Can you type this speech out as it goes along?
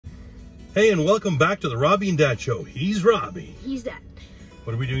Hey, and welcome back to the Robbie and Dad Show. He's Robbie. He's Dad.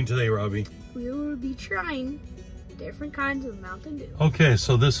 What are we doing today, Robbie? We will be trying different kinds of Mountain Dew. Okay,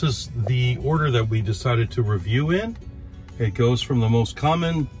 so this is the order that we decided to review in. It goes from the most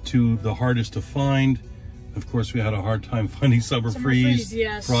common to the hardest to find. Of course, we had a hard time finding Summer Freeze,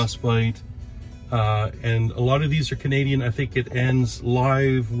 yes. Frostbite. And a lot of these are Canadian. I think it ends.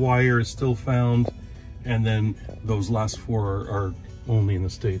 Live Wire is still found. And then those last four are only in the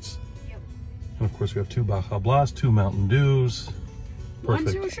States. And of course, we have 2 Baja Blast, 2 Mountain Dews.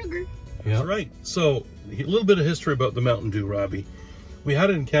 Perfect. 1 0 sugar. Yeah. All right. So a little bit of history about the Mountain Dew, Robbie. We had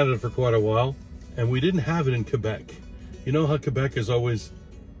it in Canada for quite a while, and we didn't have it in Quebec. You know how Quebec is always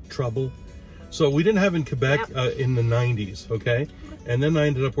trouble? So we didn't have it in Quebec in the 90s, okay? And then I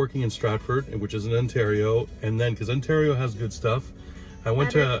ended up working in Stratford, which is in Ontario. And then, because Ontario has good stuff, I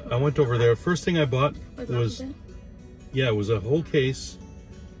went over there. First thing I bought was, it was a whole case,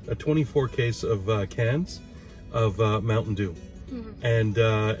 a 24 case of cans of Mountain Dew. And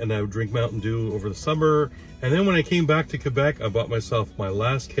I would drink Mountain Dew over the summer. And then when I came back to Quebec, I bought myself my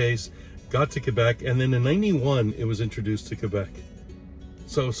last case, got to Quebec, and then in '91 it was introduced to Quebec.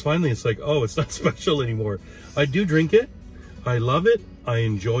 So finally it's like, oh, it's not special anymore. I do drink it. I love it. I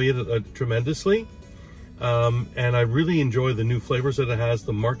enjoy it tremendously. And I really enjoy the new flavors that it has,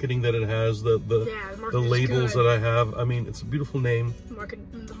 the marketing that it has, the labels that I have. I mean, it's a beautiful name. The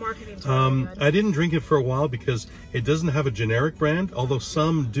marketing's I didn't drink it for a while because it doesn't have a generic brand, although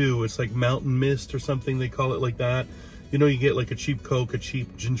some do. It's like Mountain Mist or something, they call it like that. You know, you get like a cheap Coke, a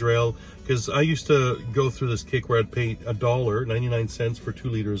cheap ginger ale, because I used to go through this kick where I'd pay $1.99 for 2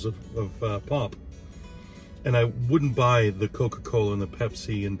 liters of pop. And I wouldn't buy the Coca-Cola and the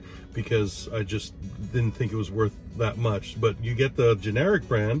Pepsi, and because I just didn't think it was worth that much. But you get the generic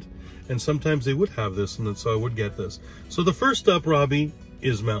brand, and sometimes they would have this, and so I would get this. So the first up, Robbie,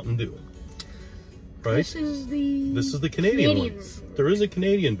 is Mountain Dew. Right? This is the Canadian one. There is a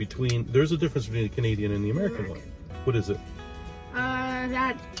Canadian there's a difference between the Canadian and the American one. What is it?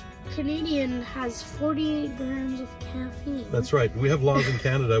 That Canadian has 48 grams of caffeine. That's right. We have laws in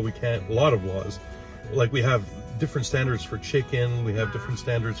Canada. A lot of laws. Like we have different standards for chicken. We have different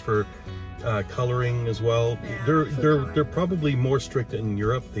standards for coloring as well. Yeah, they're probably more strict in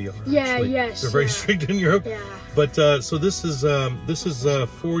Europe. They are. Yeah, actually. yes. They're very strict in Europe. Yeah. But so this is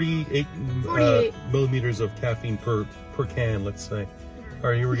 48 millimeters of caffeine per can, let's say. All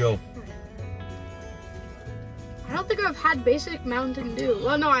right, here we go. I don't think I've had basic Mountain Dew.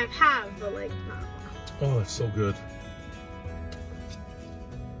 Well, no, I have, but like, not. Oh, that's so good.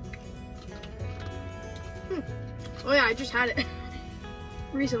 Oh yeah, I just had it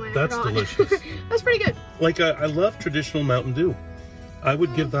recently. That's delicious. That's pretty good. Like I love traditional Mountain Dew. I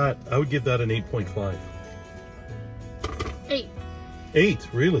would give that an 8.5. 8.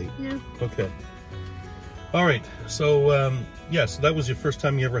 8, really? Yeah. Okay. All right. So yes, that was your first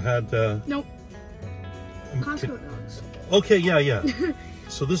time you ever had. Nope. Costco dogs. Okay. Yeah.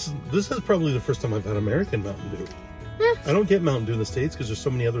 So this is probably the first time I've had American Mountain Dew. I don't get Mountain Dew in the States because there's so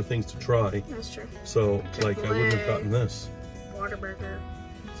many other things to try. That's true. So, like, I wouldn't have gotten this. Whataburger.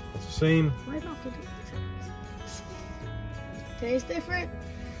 It's the same. Why not the taste different?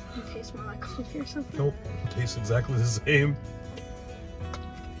 You taste more like coffee or something? Nope. It tastes exactly the same.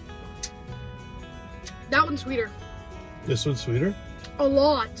 That one's sweeter. This one's sweeter? A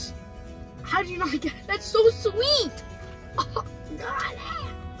lot. How did you not get it? That's so sweet! Oh, God.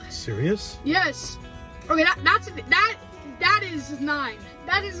 Serious? Yes. Okay, that is 9.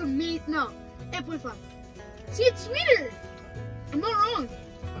 That is a meat. No, 8.5. See, it's sweeter. I'm not wrong.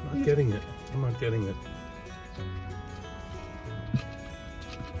 I'm not getting it.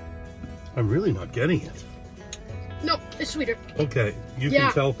 I'm really not getting it. No, it's sweeter. Okay, you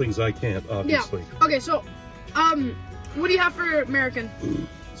can tell things I can't, obviously. Yeah. Okay, so, what do you have for American?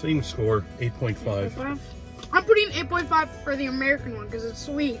 Same score, 8.5. 8.5? I'm putting 8.5 for the American one because it's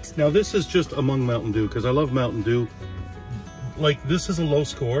sweet. Now this is just among Mountain Dew because I love Mountain Dew. Like this is a low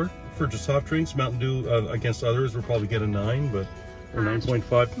score for just soft drinks. Mountain Dew against others will probably get a 9, or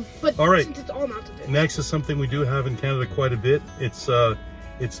 9.5. But all right, since it's all Mountain Dew. Next is something we do have in Canada quite a bit. It's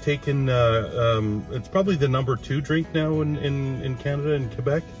taken. It's probably the #2 drink now in Canada and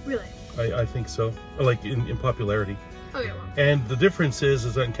Quebec. Really? I think so. Like in popularity. Okay, well. And the difference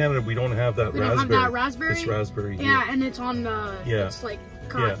is that in Canada we don't have that raspberry. We don't have that raspberry? This raspberry here. Yeah, and it's on the, it's like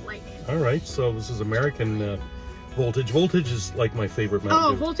caught lightning. All right, so this is American Voltage. Voltage is like my favorite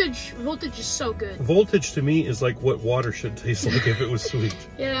Mountain Dew. Voltage is so good. Voltage to me is like what water should taste like if it was sweet.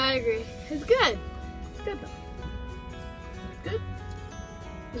 Yeah, I agree. It's good. It's good though. Good.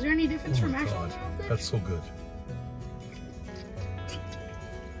 Is there any difference from actual chocolate? That's so good.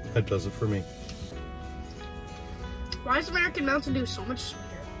 That does it for me. Why is American Mountain Dew so much sweeter?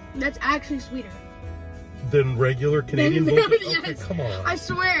 That's actually sweeter. Than regular Canadian vodka? Yes. Okay, come on. I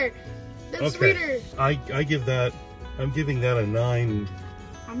swear. That's Okay. sweeter. I give that, I'm giving that a 9.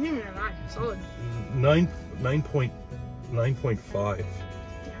 I'm giving it a 9. Solid. 9.5.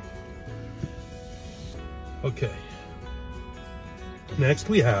 Yeah. Okay. Next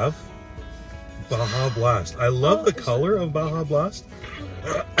we have Baja Blast. I love the color of Baja Blast.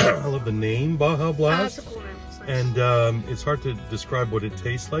 I love the name Baja Blast. That's a cool name. It's nice. And it's hard to describe what it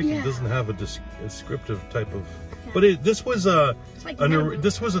tastes like. Yeah. It doesn't have a descriptive type of. Yeah. But this was It's like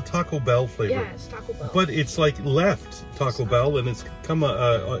this was a Taco Bell flavor. yeah, it's Taco Bell. But it's like left Taco Bell, and it's come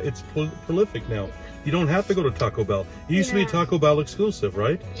it's prolific now. You don't have to go to Taco Bell. It used to be a Yeah. Taco Bell exclusive,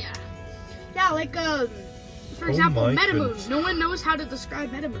 right? yeah. Yeah, like for example, my Metamoon. goodness. No one knows how to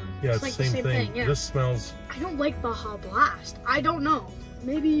describe Metamoon. Yeah, it's it's like the same thing. Yeah. This smells. I don't like Baja Blast. I don't know.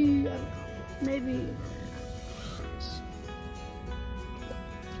 Maybe I don't know. Maybe.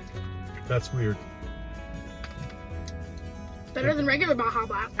 That's weird. Better than regular Baja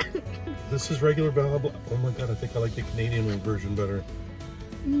Blast. This is regular Baja Blast. Oh my god, I think I like the Canadian version better.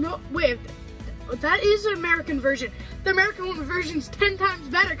 No, wait. That is an American version. The American version's 10 times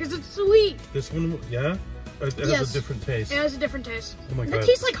better because it's sweet. This one, yeah, it has Yes. a different taste. It has a different taste. Oh my That god.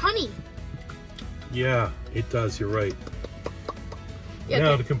 tastes like honey. Yeah, it does. You're right. Yeah,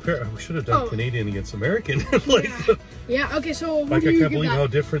 Now okay. to compare, we should have done Oh. Canadian against American. like, Yeah, okay, so what like do I you can't give believe that? how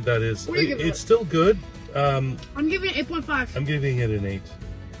different that is. What do you give It's it? still good. I'm giving it 8.5. I'm giving it an 8.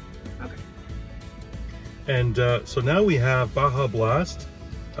 Okay. And so now we have Baja Blast,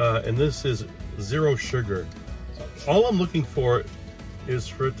 and this is 0 sugar. All I'm looking for is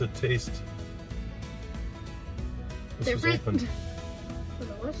for it to taste. This is Different. open. What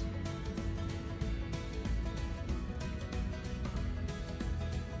it was?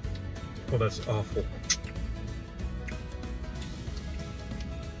 Oh, that's awful.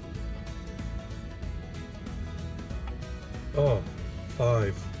 Oh,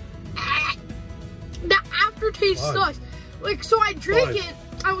 5. The aftertaste Five. sucks. Like, so I drank 5. it.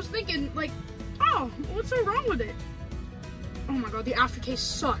 I was thinking, like, oh, what's so wrong with it? Oh my god, the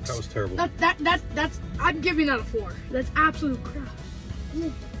aftertaste sucks. That was terrible. That's. I'm giving that a 4. That's absolute crap.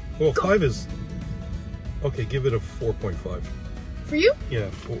 Well, 5 is okay. Give it a 4.5. For you? Yeah,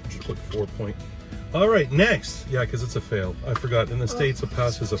 just put 4 point. All right, next. Yeah, because it's a fail. I forgot. In the States, a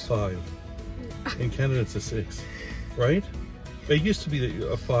pass is a 5. In Canada, it's a 6. Right? It used to be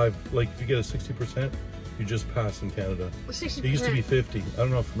a 5. Like if you get a 60%, you just pass in Canada. 60%. It used to be 50. I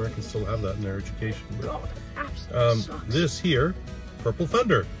don't know if Americans still have that in their education. But, God, that absolutely sucks. this here, Purple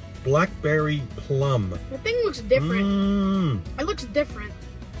Thunder, Blackberry Plum. The thing looks different. Mm, It looks different.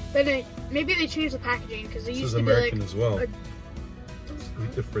 Then maybe they changed the packaging because they this used is to be American like. as well. a-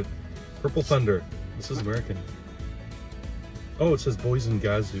 Different. Purple Thunder. This is American. Oh, it says Boys and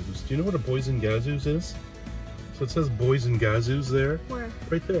Gazoos. Do you know what a Boys and Gazoos is? So it says Boys and Gazoos there. Where?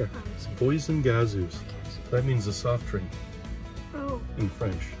 Right there. Oh, let's see. Boys and Gazoos. That means a soft drink Oh. in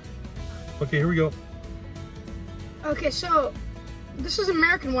French. Okay, here we go. Okay, so this is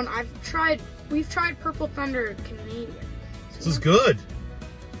American one. We've tried Purple Thunder Canadian. This is good.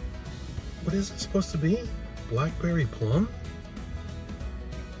 What is it supposed to be? Blackberry Plum?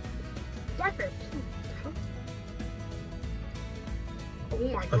 Blackberry. Oh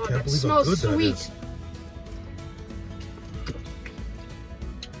my I god, can't that believe how smells good that sweet. is.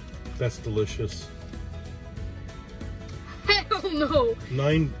 That's delicious. Hell no.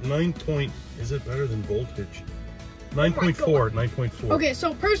 9 point. Is it better than Voltage? 9.4. 9.4. Okay,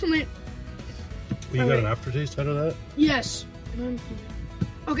 so personally, Well, you got wait. an aftertaste out of that? yes.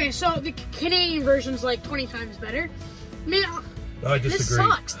 Okay, so the Canadian version's like 20 times better. I mean, I this disagree.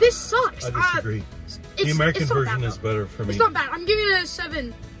 sucks. This sucks. I disagree. The It's- American it's not version bad, is though. better for me. It's not bad. I'm giving it a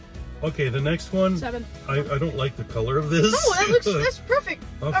 7. Okay, the next one. 7. I don't like the color of this. No, that's perfect.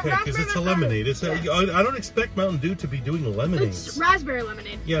 A Okay, because raspberry it's a lemonade. It's yeah. I don't expect Mountain Dew to be doing lemonades. It's raspberry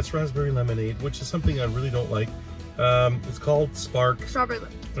lemonade. Yeah, it's raspberry lemonade, which is something I really don't like. It's called Spark, Strawberry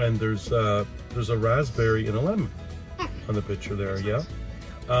lemonade. and there's a raspberry and a lemon on the picture there. Yeah.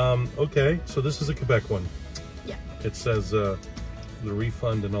 Okay, so this is a Quebec one. Yeah. It says the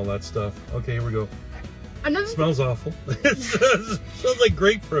refund and all that stuff. Okay, here we go. Another Smells awful. It smells like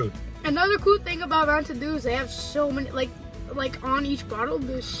grapefruit. Another cool thing about Mountain Dew is they have so many, like on each bottle,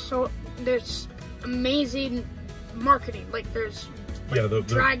 there's amazing marketing. Like there's Yeah, the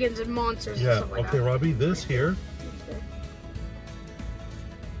dragons and monsters and yeah. stuff like Okay, that. Robbie, this here.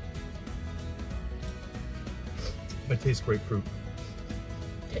 It tastes grapefruit.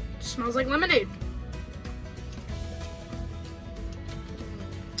 It smells like lemonade.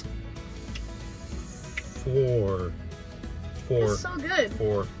 4. It's so good.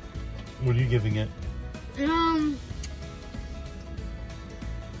 4. What are you giving it?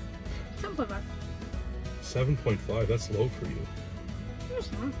 7.5. 7.5. That's low for you. It's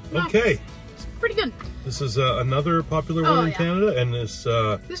not. No, Okay. it's pretty good. This is another popular one in Canada, and this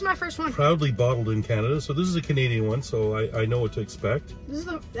This is my first one. proudly bottled in Canada. So this is a Canadian one, so I know what to expect. This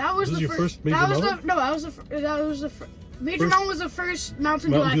is your first major mountain? Major Mountain was the first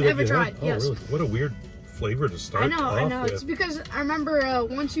Mountain Dew I've ever tried. Oh, yes. really? What a weird flavor to start I know. with. It's because I remember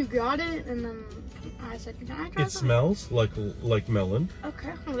once you got it, and then I said, "Can I try It something?" smells like melon.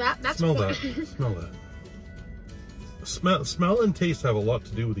 Okay, well, that's Smell cool. that. Smell that. Smell and taste have a lot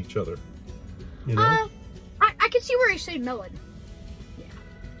to do with each other. You know? I can see where you say melon.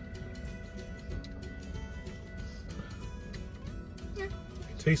 Yeah. It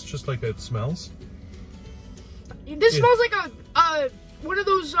tastes just like it smells. This smells like a one of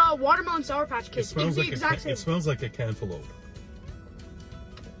those watermelon Sour Patch It Kids. smells It's like the exact same. it smells like a cantaloupe.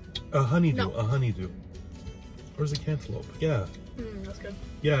 A honeydew. No. A honeydew. Or is it cantaloupe? Yeah. That's good.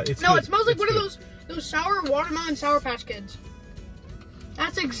 Yeah, it's No, good. it smells like It's one good. of those sour watermelon Sour Patch Kids.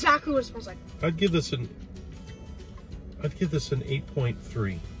 That's exactly what it smells like. I'd give this an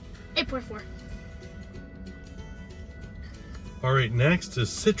 8.3. 8.4. All right, next is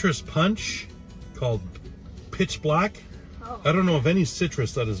citrus punch called Pitch Black. Oh. I don't know of any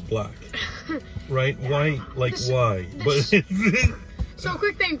citrus that is black. Right? Yeah. Why? Like This- why? this- But So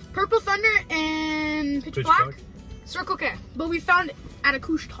quick thing, Purple Thunder and Pitch Pitch Black, Black? Circle K. But we found it at a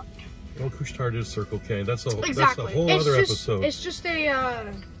Couche Tart. well, Couche-Tart is Circle K. That's a Exactly. that's a whole it's other just, episode. It's just a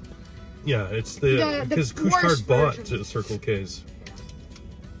Yeah, it's the because worst Couche-Tart bought version. Circle K's.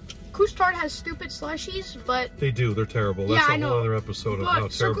 Couche Tart has stupid slushies, but They do. They're terrible. Yeah, That's I a know. whole other episode of But how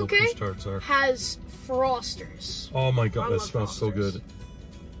Circle terrible K Couche-Tarts are. has frosters. Oh my I god, that love smells so Foster's. good.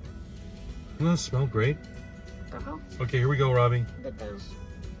 Doesn't that smell great? The hell? Okay, here we go, Robbie. That does.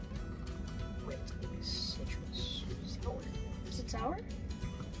 Wait, citrus. Sour. Is it sour?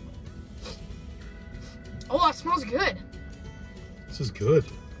 Oh, it smells good. This is good.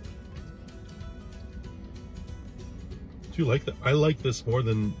 Do you like that? I like this more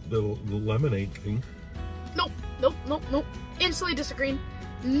than the lemonade thing. Nope. Instantly disagreeing.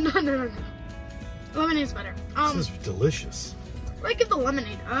 No. Lemonade's better. This is delicious. I give the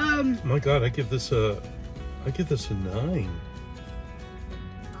lemonade. My god, I give this a 9.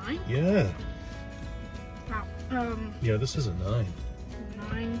 9? Yeah. Wow. Yeah, this is a 9.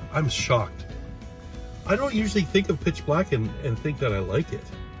 9. I'm shocked. I don't usually think of Pitch Black and think that I like it.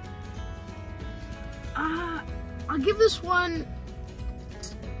 I'll give this one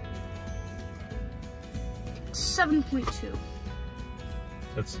 7.2.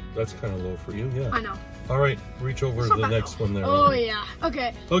 That's kind of low for you, yeah. I know. All right, reach over It's to not the bad next though. one there. Oh Robbie. yeah.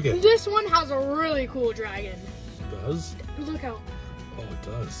 Okay. Okay. This one has a really cool dragon. Does? Look how. Oh, it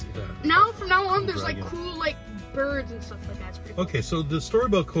does. Yeah. Now from now on, there's Dragon. like cool like birds and stuff like that. It's pretty cool. Okay, so the story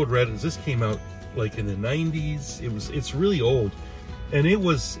about Code Red is this came out like in the 90s. It's really old, and it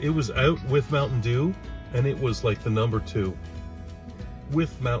was out with Mountain Dew, and it was like the number 2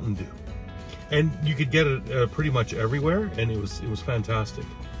 with Mountain Dew, and you could get it pretty much everywhere, and it was fantastic.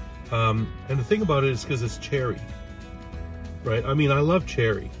 And the thing about it is because it's cherry, right? I mean, I love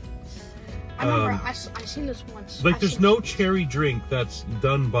cherry. I remember I seen this once. Like, there's no cherry drink that's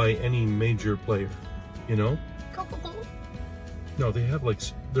done by any major player, you know? Coca-Cola. No, they have like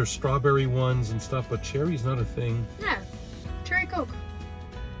there's strawberry ones and stuff, but cherry's not a thing. Yeah, cherry Coke.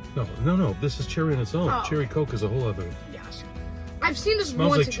 No. This is cherry on its own. Oh. Cherry Coke is a whole other. Yes. I've seen this Smells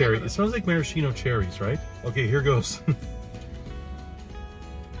once. like in cherry. Canada. It smells like maraschino cherries, right? Okay, here goes.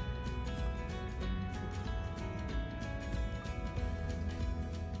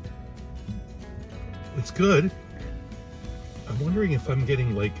 It's good. I'm wondering if I'm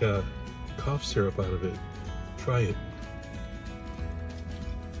getting like cough syrup out of it. Try it.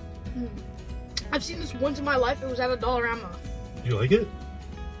 I've seen this once in my life. It was at a Dollarama. You like it?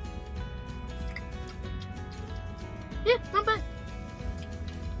 Yeah, not bad.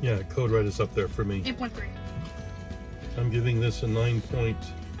 Yeah, Code Red is up there for me. 8.3. I'm giving this a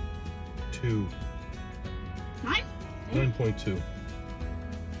 9.2. 9? 9.2.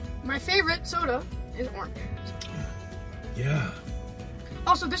 My favorite soda is orange. Yeah.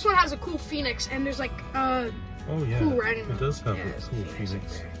 Also, this one has a cool phoenix, and there's like Oh yeah. cool writing. It does have Yeah, a there's cool phoenix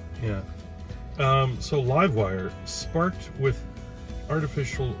phoenix. up Yeah. So Livewire sparked with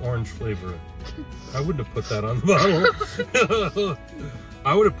artificial orange flavor. I wouldn't have put that on the bottle.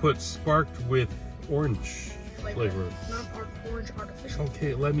 I would have put sparked with orange flavor. Not orange artificial.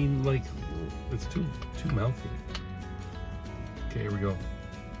 Okay, I mean, like, it's too mouthy. Okay, here we go.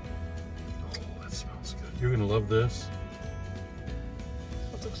 Oh, that smells good. You're gonna love this.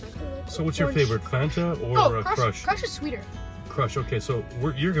 That looks exactly like So what's your orange. favorite, Fanta or Crush? Crush is sweeter. Crush. Okay, so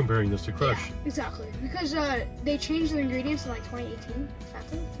you're comparing this to Crush. Yeah, exactly. Because they changed the ingredients in like 2018,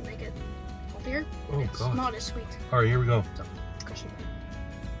 Fanta, to make it healthier. Oh, it's God. not as sweet. All right, here we go. So, Crush is better.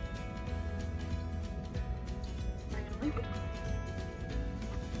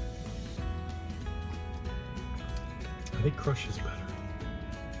 I think Crush is better.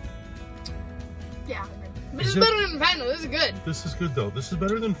 Yeah. This is better than Fanta. This is good. This is good though. This is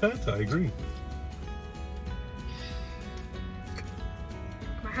better than Fanta. I agree.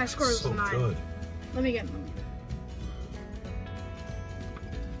 My high score is So 9. good. Let me get one.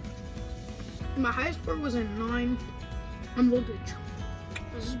 My high score was a 9 on voltage.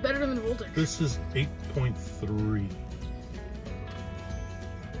 This is better than voltage. This is 8.3.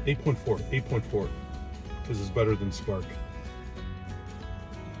 8.4. 8.4. Because it's better than Spark.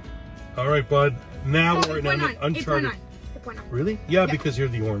 All right, bud. Now we're in uncharted. 8.9. Really? Yeah, because you're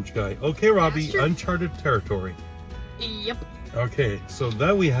the orange guy. Okay, Robbie, that's true. uncharted territory. Yep. Okay, so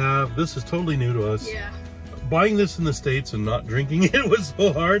that we have. This is totally new to us. Yeah. Buying this in the States and not drinking it was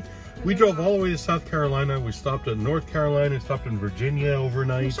so hard. We drove all the way to South Carolina. We stopped in North Carolina. We stopped in Virginia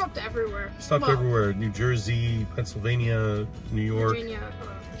overnight. We stopped everywhere. Stopped everywhere. New Jersey, Pennsylvania, New York. Virginia.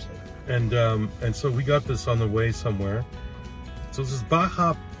 And so we got this on the way somewhere. So this is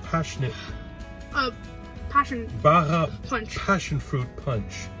Baja Passionate. Passion. Baja Punch. Passion Fruit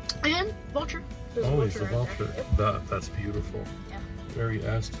Punch. And Vulture. There's Always the right Vulture. there. Yep. That's beautiful. Yeah. Very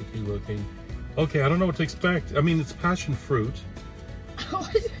Aztec-y looking. Okay, I don't know what to expect. I mean, it's passion fruit.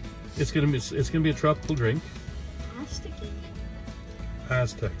 It's gonna be a tropical drink. Aztec-y.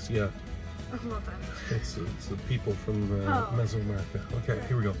 Aztecs, yeah. I don't know what that is. It's the people from Oh. Mesoamerica. Okay,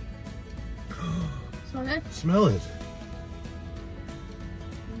 here we go. Smell it? Smell it.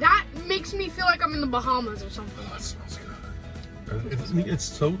 That makes me feel like I'm in the Bahamas or something. Oh, it smells good.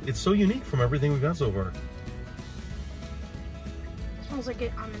 It's so unique from everything we got so far. It smells like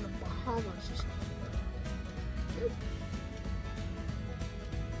I'm in the Bahamas or something.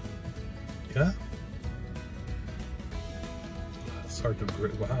 Yeah. It's hard to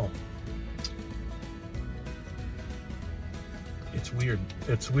grip. Wow. It's weird.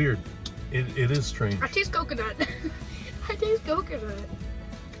 It's weird. It is strange. I taste coconut. I taste coconut.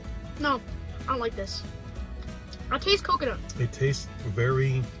 No, I don't like this. I taste coconut. It tastes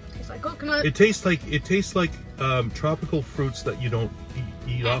very. Tastes like coconut. It tastes like tropical fruits that you don't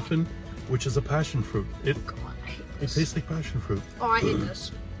eat often, which is a passion fruit. God, I hate It this. tastes like passion fruit. Oh, I hate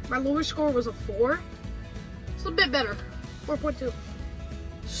this. My lowest score was a 4. It's a bit better. 4.2.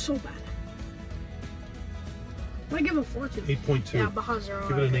 So bad. I give a 4 to. 8.2. Yeah, Baja Zero.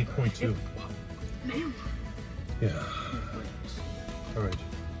 Give it an 8.2. Damn. Yeah. All right.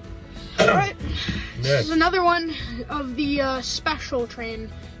 Alright. This Next. is another one of the special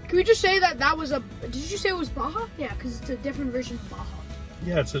train. Can we just say that was a... Did you say it was Baja? Yeah, because it's a different version of Baja.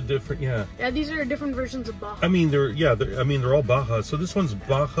 Yeah, it's a different. Yeah. Yeah, these are different versions of Baja. I mean, they're all Baja. So this one's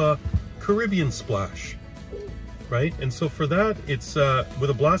Baja Caribbean Splash, right? And so for that, it's with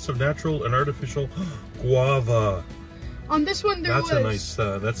a blast of natural and artificial guava. On this one, there That's a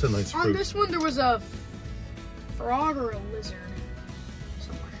nice On fruit. this one, there was a frog or a lizard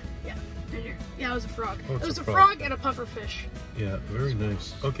somewhere. Yeah, right here. Yeah, it was a frog. Oh, It it's was a a frog. frog and a puffer fish. Yeah, very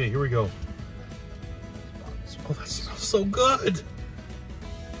nice. Okay, here we go. Oh, that smells so good.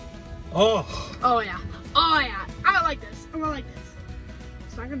 Oh. Oh yeah. Oh yeah. I like this. I like this.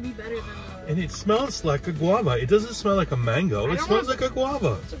 It's not gonna be better than the... And it smells like a guava. It doesn't smell like a mango. I It don't smells want- like a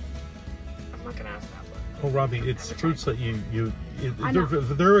guava. I'm not gonna ask that one. Oh, Robbie, it's fruits that I know.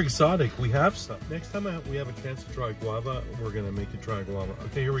 they're exotic. We have some. Next time we have a chance to try guava, we're gonna make you try guava.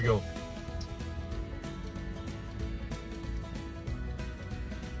 Okay, here we go.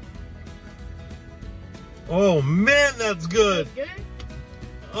 Oh man, that's good. Good?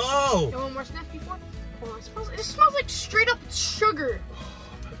 Oh, You want more sniff before? Oh, it smells like straight up sugar.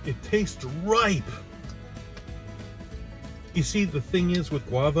 it tastes ripe. You see, the thing is with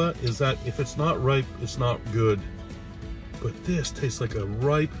guava is that if it's not ripe, it's not good. But this tastes like a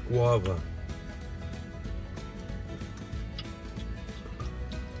ripe guava.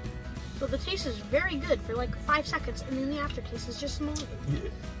 So the taste is very good for like 5 seconds, and then the aftertaste is just small.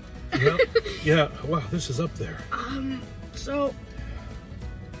 Yeah, yeah. Wow, this is up there. So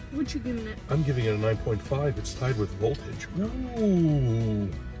what you giving it? I'm giving it a 9.5. It's tied with Voltage. Ooh.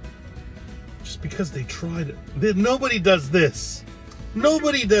 Just because they tried it. Nobody does this.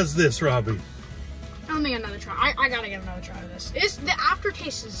 Nobody does this, Robbie. I'm gonna get another try. I gotta get another try of this. The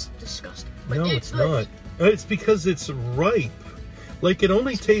aftertaste is disgusting. But No, it's not. It's because it's ripe. Like, it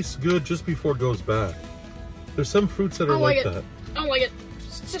only tastes good just before it goes bad. There's some fruits that are like that. I don't like it.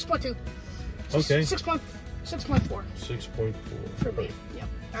 6.2. Okay. 6.4. 6.4. For me. Yep.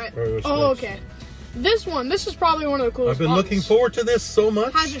 All right. All right, what's Oh, next? okay. This one. This is probably one of the coolest. I've been looking forward to this so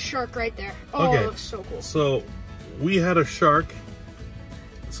much. Has a shark right there. Oh, Okay. it looks so cool. So, we had a shark.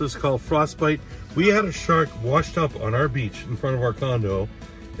 This is called frostbite. We had a shark washed up on our beach in front of our condo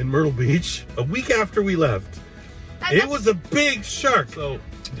in Myrtle Beach a week after we left. It was a big shark. So,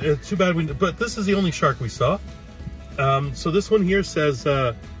 too bad but this is the only shark we saw. So this one here says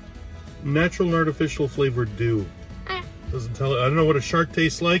natural and artificial flavored dew. Doesn't tell it. I don't know what a shark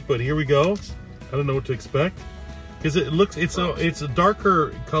tastes like, but here we go. I don't know what to expect because it's a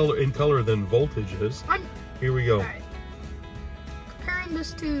darker color in color than Voltage is. Here we go. Right. Comparing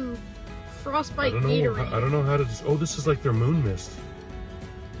this to Frostbite Gatorade. I don't know how to. Oh, this is like their moon mist.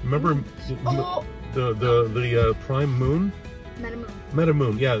 Remember the prime moon? Metamoon.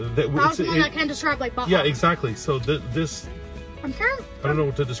 Metamoon. Yeah. That's the one that can describe like Baja. Yeah, exactly. So this. I'm comparing. I don't know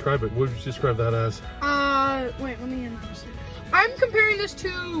what to describe it. What would you describe that as? Wait, let me understand. I'm comparing this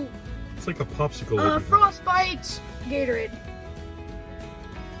to. It's like a popsicle. Frostbite Gatorade.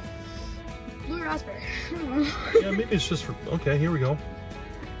 Blue raspberry. Yeah, maybe it's just for. Okay, here we go.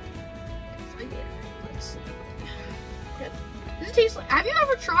 Let's see. Does it taste like? Have you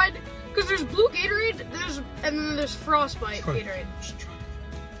ever tried? Because there's blue Gatorade, and then there's Frostbite Gatorade. Just try.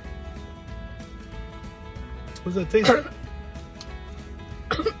 What does that taste like?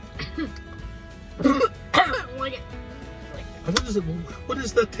 I don't like it. What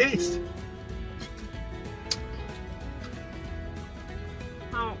is that taste?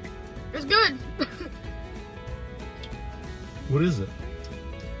 Oh, it's good. What is it?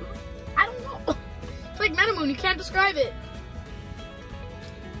 I don't know. It's like Metamoon. You can't describe it.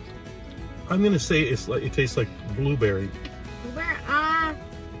 I'm gonna say it tastes like blueberry. Blueberry?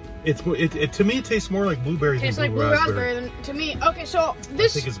 To me it tastes more like blueberry than Tastes like blue raspberry than to me. Okay, so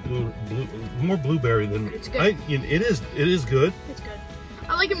this. I think it's more blueberry than. It's good. It is good. It's good.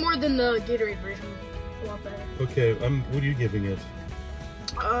 I like it more than the Gatorade version. A lot better. Okay, what are you giving it?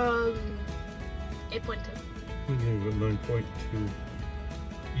 8.2. I'm giving it 9.2.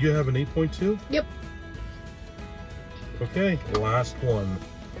 You have an 8.2? Yep. Okay, last one.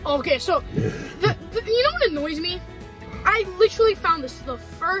 Okay, so you know what annoys me? I literally found this the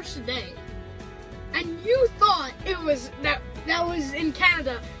first day, and you thought it was that was in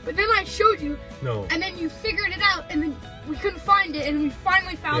Canada, but then I showed you, no, and then you figured it out, and then we couldn't find it, and we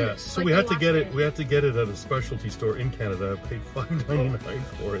finally found it. So we had to get it. We had to get it at a specialty store in Canada. I paid $5.99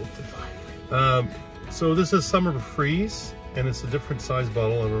 for it. So this is Summer Freeze, and it's a different size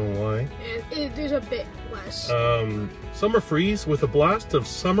bottle. I don't know why. There's a bit less. Summer Freeze with a blast of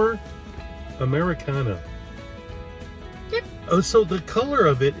Summer Americana. Yep. So the color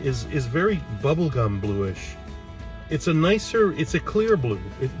of it is very bubblegum bluish. It's a clear blue.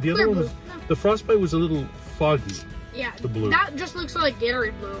 The other one was, the Frostbite was a little foggy. Yeah, the blue. That just looks like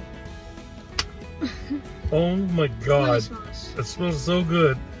Gatorade blue. Oh my god. It smells so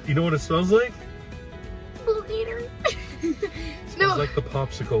good. You know what it smells like? Blue Gatorade. It smells like the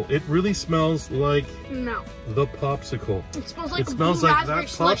popsicle. It really smells like the popsicle. It smells like that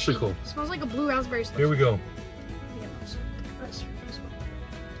popsicle. It smells like a blue raspberry slushy. Here we go.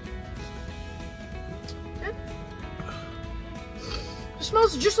 It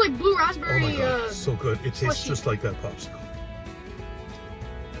smells just like blue raspberry. Oh my god, so good. It tastes slushy. just like that popsicle.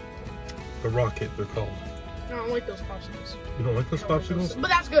 The Rocket, they're called. I don't like those popsicles. You don't like those popsicles? But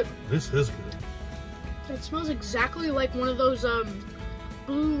that's good. This is good. It smells exactly like one of those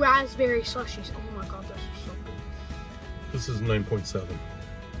blue raspberry slushies. Oh my god, those are so good. This is 9.7.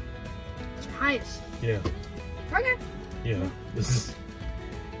 It's the highest. Yeah. Okay. Yeah.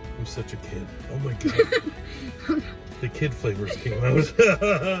 I'm such a kid. Oh my god. The kid flavors came out.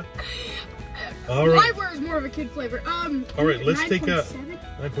 All right. Liveware is more of a kid flavor. All right, let's take a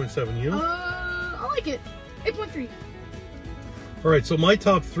 9.7. You? I like it. 8.3. All right, so my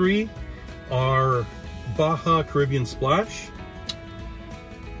top 3 are Baja Caribbean Splash,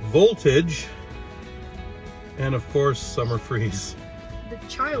 Voltage, and of course Summer Freeze. The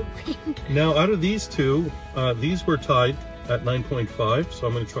child pink. Now, out of these two, these were tied at 9.5, so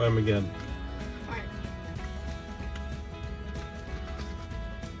I'm going to try them again. All right.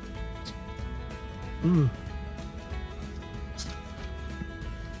 Mmm.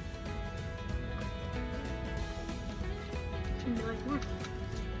 You like more?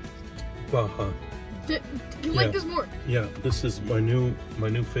 Baja. Do you like this more? Yeah, this is my new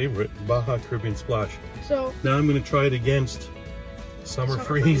favorite, Baja Caribbean Splash. So now I'm going to try it against Summer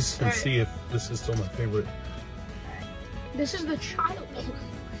Freeze and right. see if this is still my favorite. This is the child one.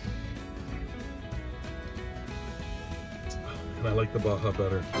 and I like the Baja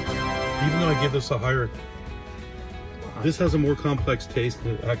better. Even though I give this a higher, this has a more complex taste,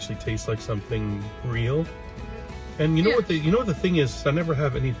 and it actually tastes like something real. And you know what the thing is, I never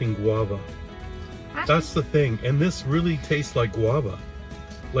have anything guava. That's the thing, and this really tastes like guava.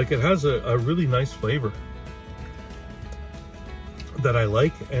 Like, it has a really nice flavor that I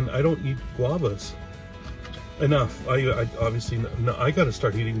like, and I don't eat guavas enough. I obviously, no, I got to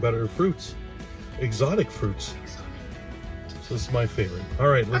start eating better fruits, exotic fruits. So this is my favorite. All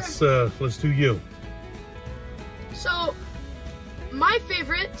right, let's do you. So my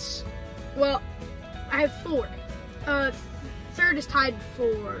favorites, well, I have 4. Third is tied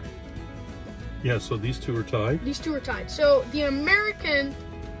for. Yeah, so these two are tied. These two are tied. So the American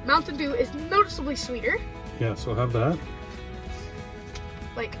Mountain Dew is noticeably sweeter. Yeah, so have that.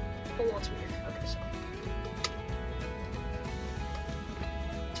 Like a lot sweeter. Okay, so.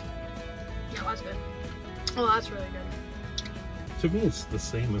 Yeah, that's good. Oh, that's really good. To me, it's the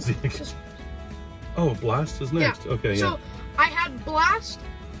same as the. Oh, Blast is next. Yeah. Okay, so yeah. I had Blast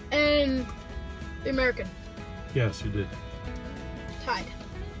and the American. Yes, you did. Tied.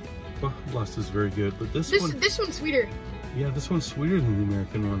 Well, Blast is very good, but this one's sweeter. Yeah, this one's sweeter than the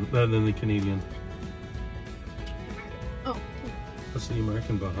American one, than the Canadian. Oh. That's the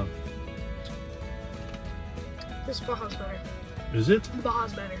American Baja. This Baja's better. Is it? The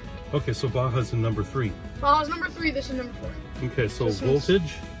Baja's better. Okay, so Baja's in number 3. Baja's number 3. This is number 4. Okay, so this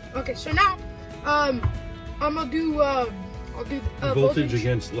voltage. Okay, so now, I'm gonna do. I'll do voltage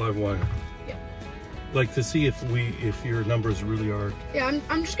against live wire. Yeah. Like, to see if your numbers really are. Yeah,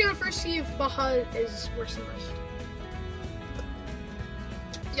 I'm just gonna first see if Baja is worse than this.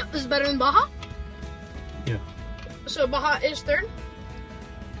 Yeah, this is better than Baja. Yeah. So Baja is 3rd.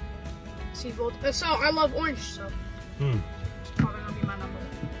 See voltage. So I love orange, so it's probably gonna be my number.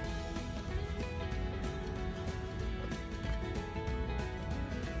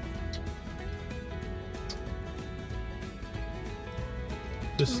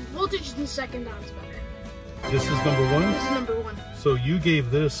 This voltage is in 2nd. That's better. This is number 1. This is number 1. So you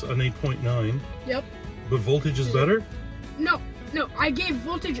gave this an 8.9. Yep. But voltage is better? No. I gave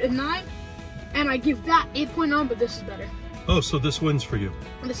voltage a 9, and I give that 8.9, but this is better. Oh, so this wins for you.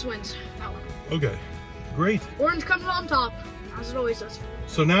 This wins. That one. Okay, great. Orange comes on top, as it always does.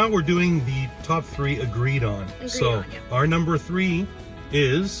 So now we're doing the top 3 agreed on. Yeah. Our number 3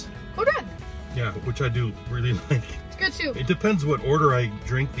 is. Code Red. Yeah, which I do really like. It's good too. It depends what order I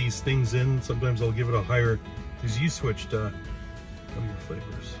drink these things in. Sometimes I'll give it a higher, because you switched one of your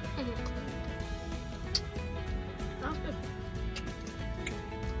flavors.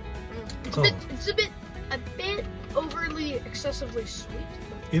 That's good. It's a bit overly excessively sweet.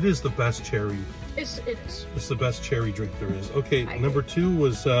 It is the best cherry. It is. It's the best cherry drink there is. Okay, number 2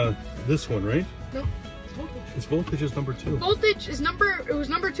 was this one, right? No, it's voltage. It's voltage is number 2. Voltage is it was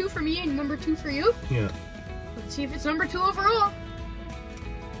number 2 for me and number 2 for you. Yeah. Let's see if it's number 2 overall.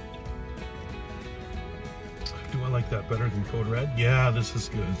 Do I like that better than Code Red? Yeah, this is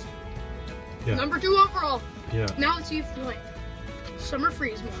good. Yeah. Number 2 overall. Yeah. Now let's see if you like Summer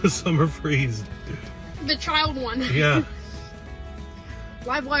Freeze more. Summer Freeze. The child one. Yeah.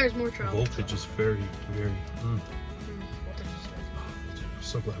 Live wire is more child. Voltage is very, very. Voltage is good. I'm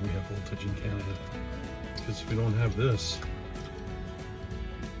so glad we have voltage in Canada. Because if we don't have this.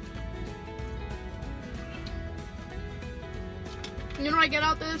 You know what I get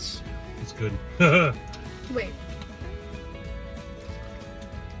out this? It's good. Wait.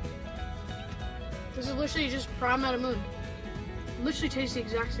 This is literally just Prime at a Moon. Literally tastes the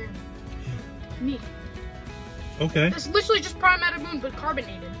exact same. To me. Okay. It's literally just Prime at a Moon, but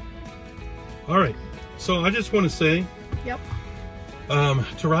carbonated. All right. So I just want to say. Yep.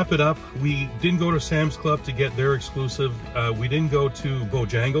 To wrap it up, we didn't go to Sam's Club to get their exclusive. We didn't go to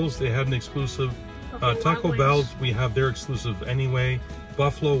Bojangles. They had an exclusive. Taco Bell's, we have their exclusive anyway.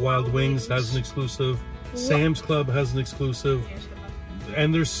 Buffalo Wild Wings has an exclusive. Sam's Club has an exclusive.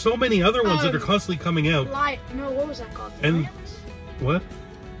 And there's so many other ones that are constantly coming out. No, what was that called? And Lions? What?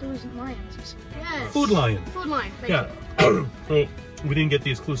 There was Lions. Yes. Food Lion. Food Lion. Yeah. So we didn't get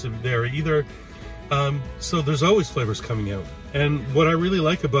the exclusive there either. So there's always flavors coming out. And what I really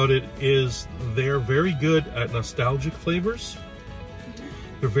like about it is they're very good at nostalgic flavors.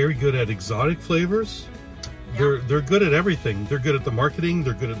 They're very good at exotic flavors. Yeah. They're good at everything. They're good at the marketing.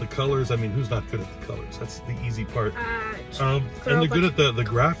 They're good at the colors. I mean, who's not good at the colors? That's the easy part. And they're good at the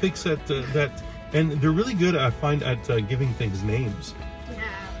graphics and they're really good, I find, at giving things names. Yeah.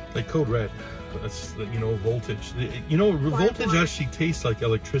 Like Code Red. That's, voltage. Voltage actually tastes like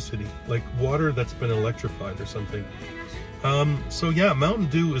electricity, like water that's been electrified or something. So yeah, Mountain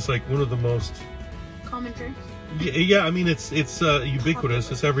Dew is like one of the most common drink. Yeah, I mean it's ubiquitous.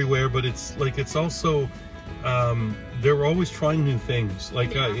 It's everywhere, but it's also they're always trying new things.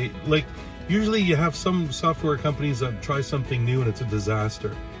 Like usually you have some software companies that try something new and it's a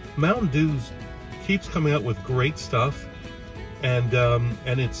disaster. Mountain Dew keeps coming out with great stuff, and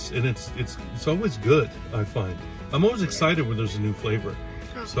it's always good. I find I'm always excited when there's a new flavor,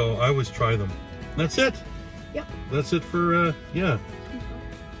 so I always try them. That's it. Yep. That's it for yeah.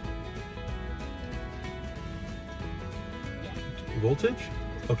 Voltage?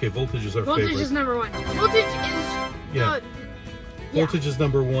 Okay, Voltage is our favorite. Voltage is number 1. Voltage is Voltage is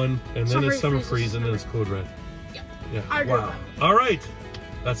number 1, and then it's Summer Freeze, and then it's Code Red. Yeah. Wow. All right.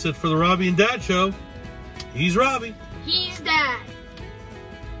 That's it for the Robbie and Dad show. He's Robbie. He's Dad.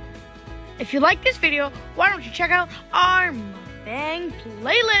 If you like this video, why don't you check out our Mukbang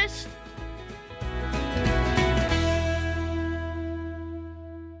playlist?